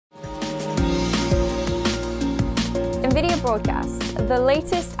NVIDIA Broadcast, the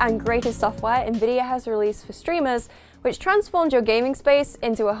latest and greatest software NVIDIA has released for streamers, which transforms your gaming space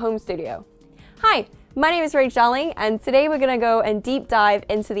into a home studio. Hi, my name is RageDarling, and today we're going to go and deep dive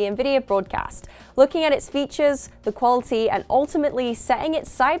into the NVIDIA Broadcast, looking at its features, the quality, and ultimately setting it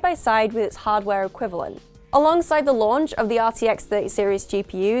side by side with its hardware equivalent. Alongside the launch of the RTX 30 series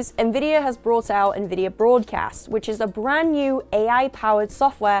GPUs, NVIDIA has brought out NVIDIA Broadcast, which is a brand new AI-powered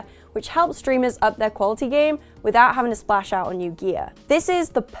software which helps streamers up their quality game without having to splash out on new gear. This is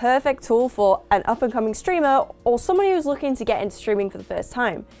the perfect tool for an up-and-coming streamer or someone who's looking to get into streaming for the first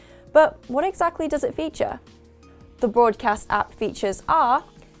time. But what exactly does it feature? The Broadcast app features are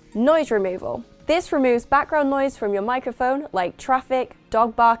noise removal. This removes background noise from your microphone, like traffic,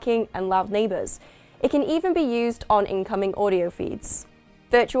 dog barking, and loud neighbors. It can even be used on incoming audio feeds.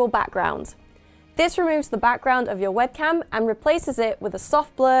 Virtual background. This removes the background of your webcam and replaces it with a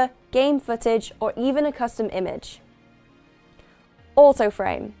soft blur, game footage, or even a custom image. Auto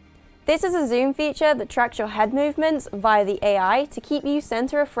frame. This is a zoom feature that tracks your head movements via the AI to keep you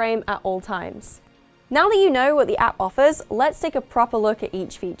center of frame at all times. Now that you know what the app offers, let's take a proper look at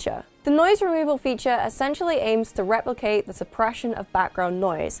each feature. The noise removal feature essentially aims to replicate the suppression of background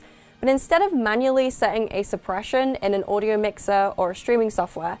noise, but instead of manually setting a suppression in an audio mixer or a streaming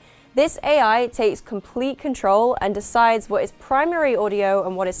software, this AI takes complete control and decides what is primary audio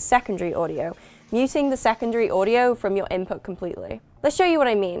and what is secondary audio, muting the secondary audio from your input completely. Let's show you what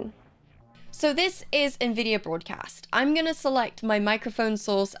I mean. So this is NVIDIA Broadcast. I'm going to select my microphone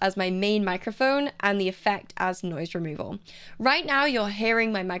source as my main microphone and the effect as noise removal. Right now you're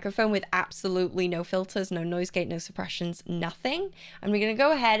hearing my microphone with absolutely no filters, no noise gate, no suppressions, nothing. And we're going to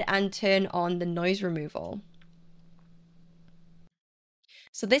go ahead and turn on the noise removal.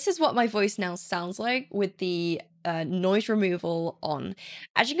 So this is what my voice now sounds like with the noise removal on.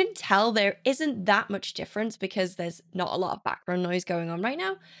 As you can tell, there isn't that much difference because there's not a lot of background noise going on right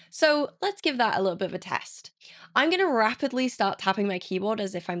now. So let's give that a little bit of a test. I'm going to rapidly start tapping my keyboard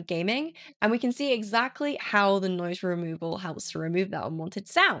as if I'm gaming, and we can see exactly how the noise removal helps to remove that unwanted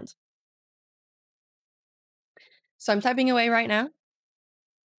sound. So I'm typing away right now.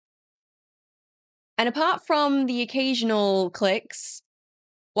 And apart from the occasional clicks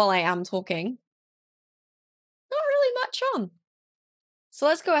while I am talking, not really much on. So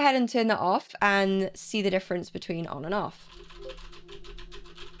let's go ahead and turn that off and see the difference between on and off.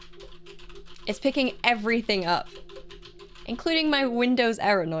 It's picking everything up, including my Windows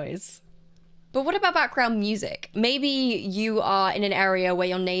error noise. But what about background music? Maybe you are in an area where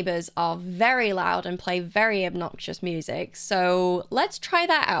your neighbors are very loud and play very obnoxious music. So let's try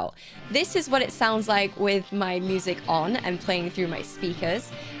that out. This is what it sounds like with my music on and playing through my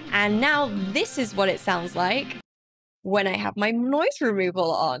speakers. And now this is what it sounds like when I have my noise removal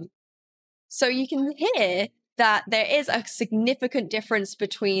on. So you can hear that there is a significant difference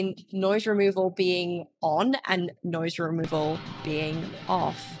between noise removal being on and noise removal being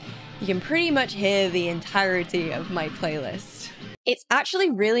off. You can pretty much hear the entirety of my playlist. It's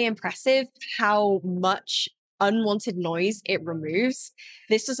actually really impressive how much unwanted noise it removes.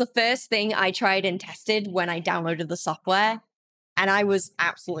 This was the first thing I tried and tested when I downloaded the software, and I was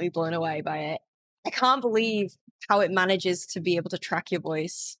absolutely blown away by it. I can't believe how it manages to be able to track your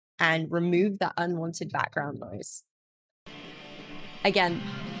voice and remove that unwanted background noise. Again,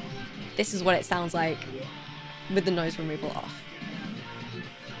 this is what it sounds like with the noise removal off.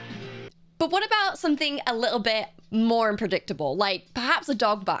 But what about something a little bit more unpredictable, like perhaps a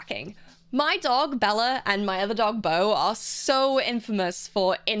dog barking? My dog, Bella, and my other dog, Bo, are so infamous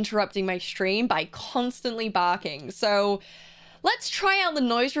for interrupting my stream by constantly barking. So let's try out the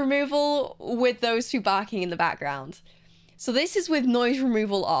noise removal with those two barking in the background. So this is with noise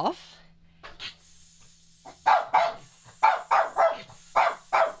removal off.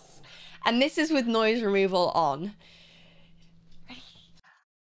 And this is with noise removal on.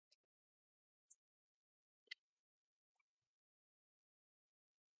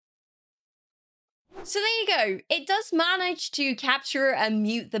 So there you go. It does manage to capture and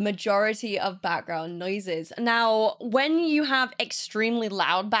mute the majority of background noises. Now, when you have extremely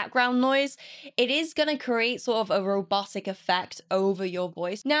loud background noise, it is going to create sort of a robotic effect over your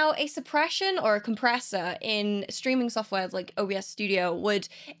voice. Now, a suppression or a compressor in streaming softwares like OBS Studio would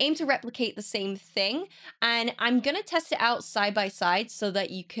aim to replicate the same thing. And I'm going to test it out side by side so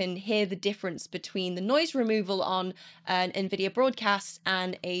that you can hear the difference between the noise removal on an NVIDIA Broadcast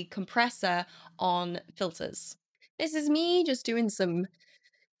and a compressor on filters. This is me just doing some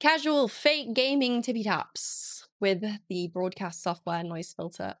casual fake gaming tippy taps with the Broadcast software noise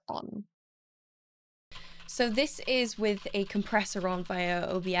filter on. So this is with a compressor on via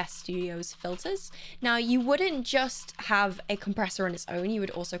OBS Studio's filters. Now you wouldn't just have a compressor on its own, you would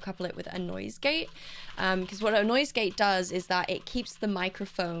also couple it with a noise gate. Because what a noise gate does is that it keeps the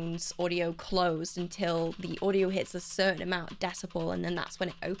microphone's audio closed until the audio hits a certain amount of decibel, and then that's when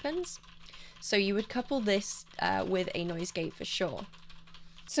it opens. So you would couple this with a noise gate for sure.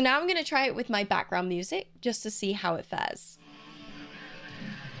 So now I'm going to try it with my background music just to see how it fares.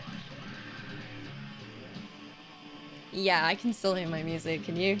 Yeah, I can still hear my music,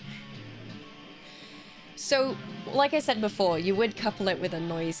 can you? So, like I said before, you would couple it with a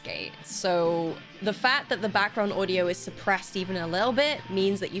noise gate. So, the fact that the background audio is suppressed even a little bit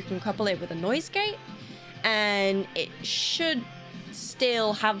means that you can couple it with a noise gate, and it should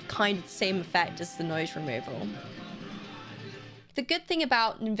still have kind of the same effect as the noise removal. The good thing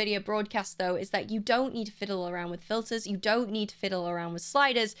about NVIDIA Broadcast, though, is that you don't need to fiddle around with filters, you don't need to fiddle around with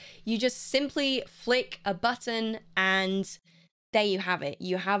sliders, you just simply flick a button and there you have it.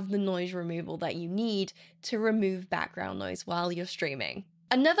 You have the noise removal that you need to remove background noise while you're streaming.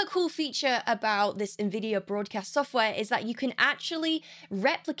 Another cool feature about this NVIDIA Broadcast software is that you can actually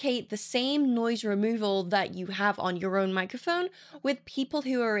replicate the same noise removal that you have on your own microphone with people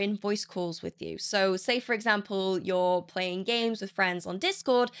who are in voice calls with you. So say, for example, you're playing games with friends on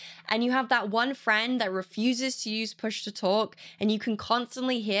Discord and you have that one friend that refuses to use push to talk and you can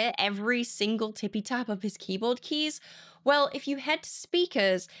constantly hear every single tippy tap of his keyboard keys. Well, if you head to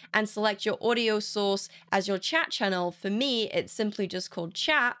speakers and select your audio source as your chat channel, for me, it's simply just called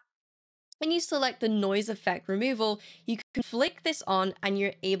chat, and you select the noise effect removal, you can flick this on and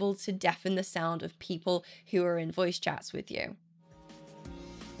you're able to deafen the sound of people who are in voice chats with you.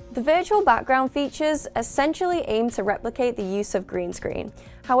 The virtual background features essentially aim to replicate the use of green screen.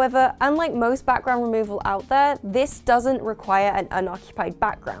 However, unlike most background removal out there, this doesn't require an unoccupied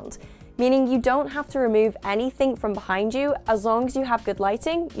background. Meaning you don't have to remove anything from behind you. As long as you have good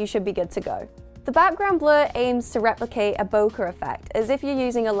lighting, you should be good to go. The background blur aims to replicate a bokeh effect, as if you're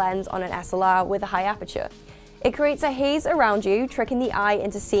using a lens on an SLR with a high aperture. It creates a haze around you, tricking the eye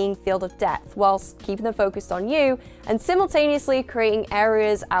into seeing field of depth, whilst keeping them focused on you, and simultaneously creating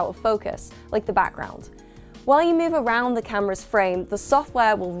areas out of focus, like the background. While you move around the camera's frame, the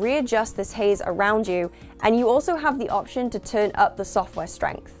software will readjust this haze around you, and you also have the option to turn up the software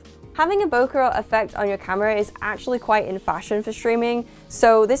strength. Having a bokeh effect on your camera is actually quite in fashion for streaming,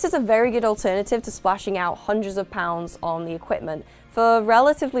 so this is a very good alternative to splashing out hundreds of pounds on the equipment for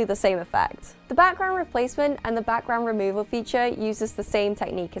relatively the same effect. The background replacement and the background removal feature uses the same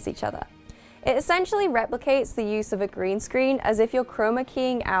technique as each other. It essentially replicates the use of a green screen as if you're chroma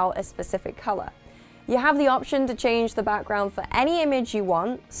keying out a specific color. You have the option to change the background for any image you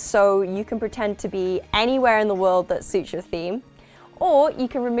want, so you can pretend to be anywhere in the world that suits your theme. Or you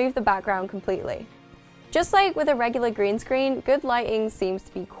can remove the background completely. Just like with a regular green screen, good lighting seems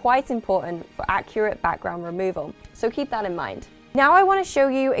to be quite important for accurate background removal, so keep that in mind. Now I want to show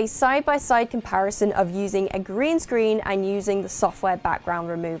you a side-by-side comparison of using a green screen and using the software background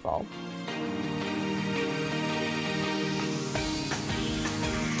removal.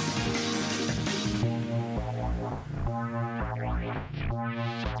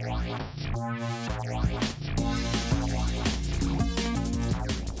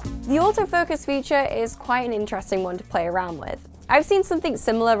 The autofocus feature is quite an interesting one to play around with. I've seen something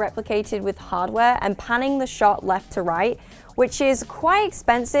similar replicated with hardware and panning the shot left to right, which is quite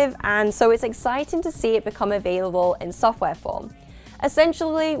expensive, and so it's exciting to see it become available in software form.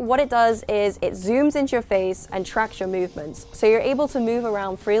 Essentially, what it does is it zooms into your face and tracks your movements, so you're able to move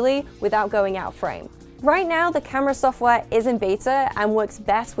around freely without going out of frame. Right now, the camera software is in beta and works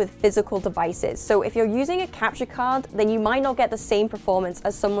best with physical devices. So if you're using a capture card, then you might not get the same performance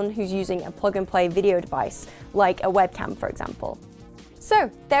as someone who's using a plug-and-play video device, like a webcam, for example. So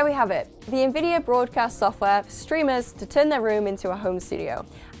there we have it, the NVIDIA Broadcast software for streamers to turn their room into a home studio.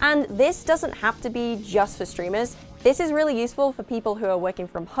 And this doesn't have to be just for streamers. This is really useful for people who are working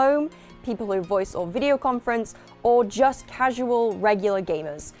from home, people who voice or video conference, or just casual, regular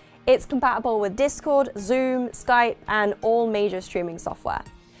gamers. It's compatible with Discord, Zoom, Skype, and all major streaming software.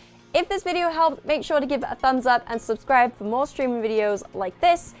 If this video helped, make sure to give it a thumbs up and subscribe for more streaming videos like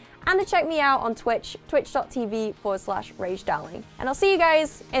this, and to check me out on Twitch, twitch.tv/RageDarling. And I'll see you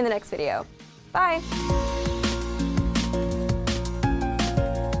guys in the next video. Bye!